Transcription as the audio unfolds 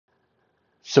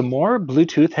some more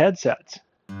Bluetooth headsets.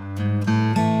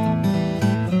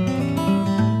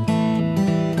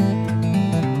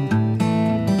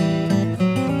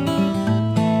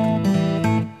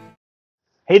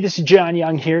 Hey, this is John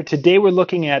Young here. Today we're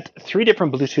looking at 3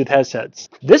 different Bluetooth headsets.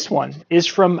 This one is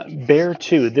from Bear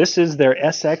 2. This is their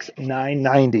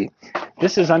SX-990.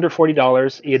 This is under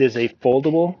 $40. It is a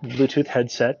foldable Bluetooth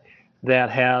headset that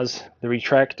has the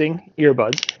retracting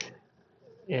earbuds,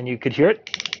 and you could hear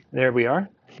it. There we are.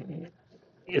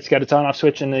 It's got its on-off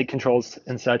switch and the controls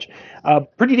and such.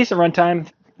 Pretty decent runtime,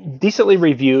 decently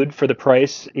reviewed for the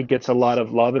price. It gets a lot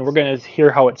of love, and we're going to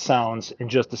hear how it sounds in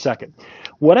just a second.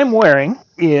 What I'm wearing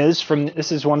is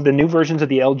this is one of the new versions of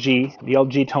the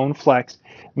LG Tone Flex,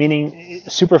 meaning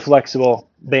super flexible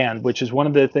band, which is one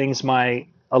of the things my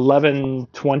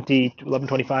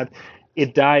 1125,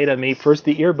 it died on me. First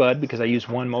the earbud, because I use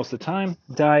one most of the time,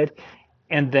 died.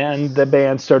 And then the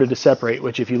band started to separate,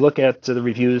 which if you look at the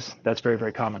reviews, that's very,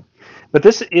 very common. But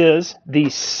this is the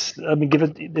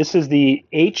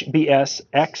HBS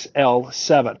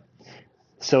XL7.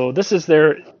 So this is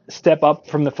their step up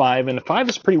from the 5, and the 5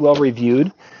 is pretty well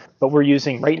reviewed, but we're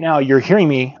using, right now, you're hearing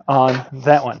me on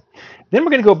that one. Then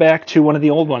we're going to go back to one of the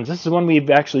old ones. This is one we've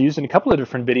actually used in a couple of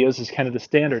different videos as kind of the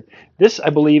standard. This, I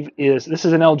believe, this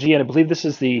is an LG, and I believe this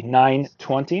is the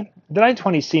 920. The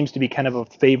 920 seems to be kind of a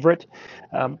favorite,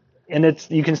 and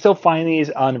you can still find these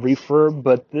on Refurb,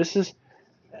 but this is,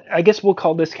 I guess we'll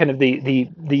call this kind of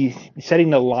the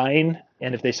setting the line,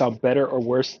 and if they sound better or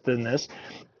worse than this,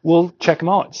 we'll check them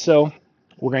out. So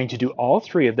we're going to do all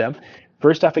 3 of them.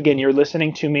 First off, again, you're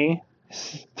listening to me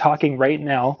talking right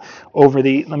now over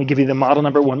let me give you the model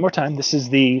number one more time. This is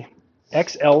the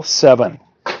XL7.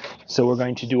 So we're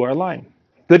going to do our line.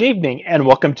 Good evening and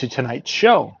welcome to tonight's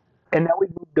show. And now we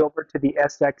moved over to the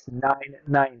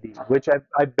SX-990, which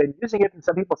I've been using it, and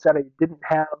some people said I didn't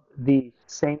have the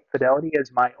same fidelity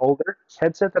as my older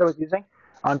headset that I was using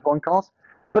on phone calls,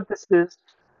 but this is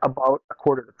about a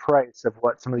quarter the price of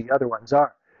what some of the other ones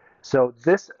are. So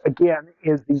this, again,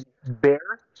 is the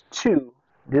Bear 2.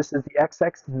 This is the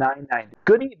XX990.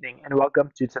 Good evening and welcome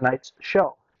to tonight's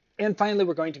show. And finally,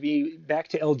 we're going to be back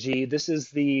to LG. This is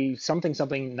the something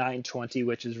 920,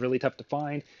 which is really tough to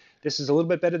find. This is a little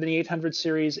bit better than the 800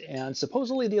 series, and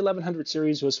supposedly the 1100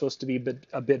 series was supposed to be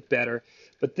a bit better.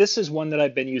 But this is one that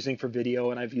I've been using for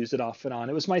video, and I've used it off and on.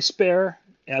 It was my spare,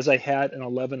 as I had an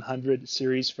 1100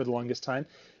 series for the longest time.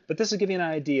 But this will give you an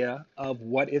idea of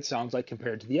what it sounds like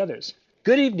compared to the others.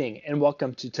 Good evening and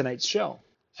welcome to tonight's show.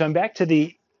 So I'm back to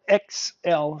the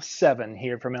XL7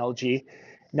 here from LG.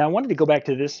 Now I wanted to go back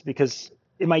to this because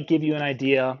it might give you an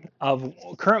idea of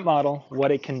current model,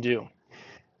 what it can do.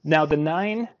 Now the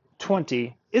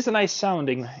 920 is a nice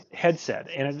sounding headset,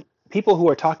 and people who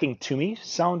are talking to me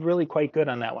sound really quite good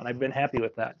on that one. I've been happy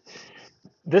with that.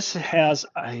 This has,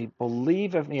 I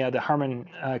believe, the Harman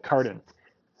Kardon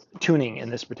tuning in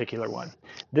this particular one.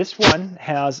 This one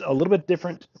has a little bit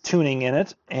different tuning in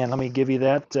it, and let me give you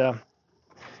that.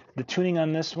 The tuning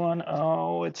on this one,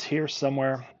 oh, it's here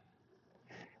somewhere.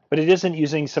 But it isn't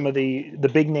using some of the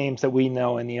big names that we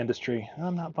know in the industry.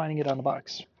 I'm not finding it on the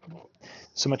box.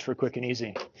 So much for quick and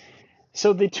easy.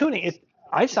 So the tuning,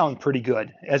 I sound pretty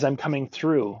good as I'm coming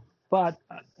through, but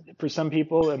for some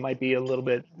people it might be a little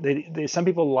bit, some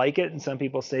people like it and some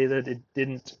people say that it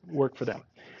didn't work for them.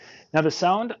 Now the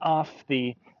sound off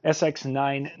the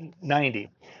SX990,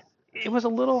 it was a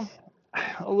little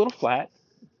flat,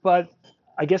 but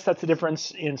I guess that's the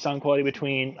difference in sound quality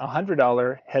between a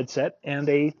 $100 headset and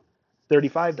a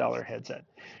 $35 headset.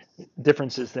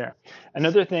 Differences there.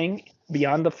 Another thing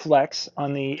beyond the flex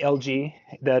on the LG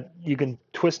that you can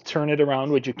turn it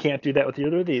around, which you can't do that with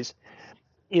either of these,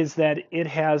 is that it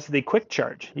has the quick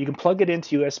charge. You can plug it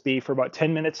into USB for about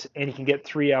 10 minutes and you can get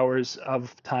 3 hours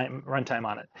of runtime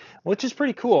on it, which is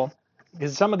pretty cool.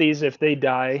 Because some of these, if they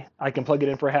die, I can plug it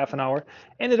in for half an hour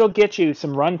and it'll get you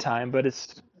some runtime, but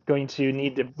it's going to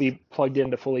need to be plugged in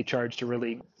to fully charge to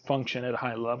really function at a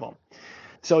high level.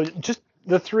 So just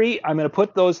the 3, I'm going to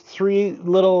put those 3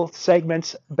 little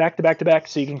segments back to back to back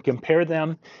so you can compare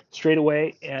them straight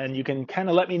away, and you can kind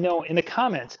of let me know in the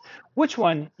comments which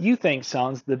one you think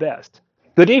sounds the best.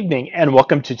 Good evening and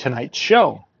welcome to tonight's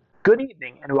show. Good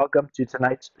evening and welcome to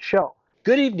tonight's show.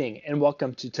 Good evening and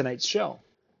welcome to tonight's show.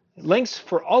 Links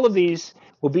for all of these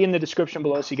will be in the description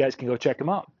below so you guys can go check them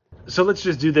out. So let's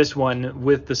just do this one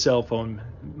with the cell phone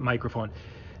microphone.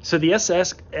 So the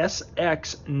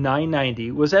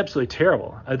SX990 was absolutely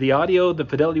terrible. The audio, the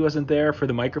fidelity wasn't there for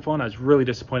the microphone. I was really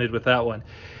disappointed with that one.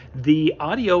 The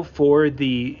audio for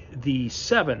the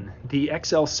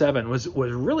XL7 was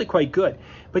really quite good,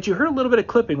 but you heard a little bit of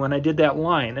clipping when I did that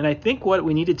line. And I think what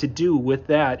we needed to do with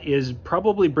that is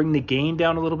probably bring the gain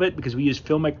down a little bit, because we use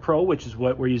Filmic Pro, which is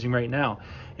what we're using right now.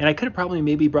 And I could have probably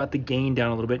maybe brought the gain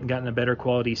down a little bit and gotten a better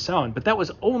quality sound. But that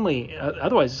was only,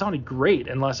 otherwise it sounded great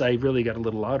unless I really got a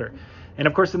little louder. And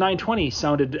of course the 920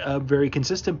 sounded very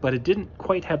consistent, but it didn't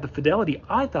quite have the fidelity,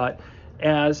 I thought,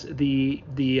 as the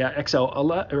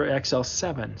XL11 or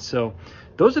XL7. So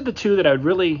those are the two that I would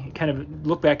really kind of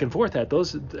look back and forth at.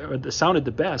 Those sounded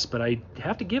the best, but I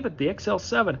have to give it the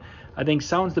XL7. I think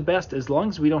sounds the best as long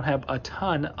as we don't have a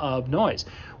ton of noise.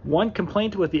 One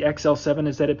complaint with the XL7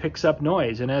 is that it picks up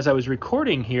noise, and as I was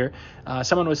recording here,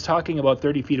 someone was talking about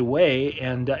 30 feet away,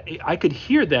 and I could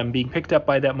hear them being picked up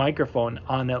by that microphone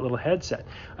on that little headset.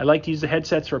 I like to use the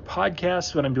headsets for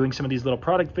podcasts when I'm doing some of these little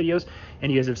product videos,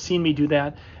 and you guys have seen me do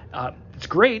that. It's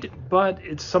great, but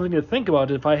it's something to think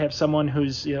about. If I have someone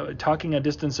who's talking a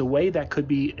distance away, that could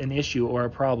be an issue or a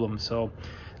problem. So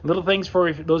little things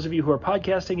for those of you who are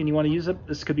podcasting and you want to use it,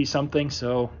 this could be something.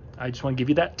 So I just want to give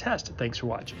you that test. Thanks for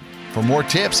watching. For more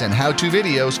tips and how-to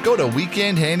videos, go to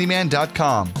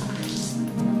weekendhandyman.com.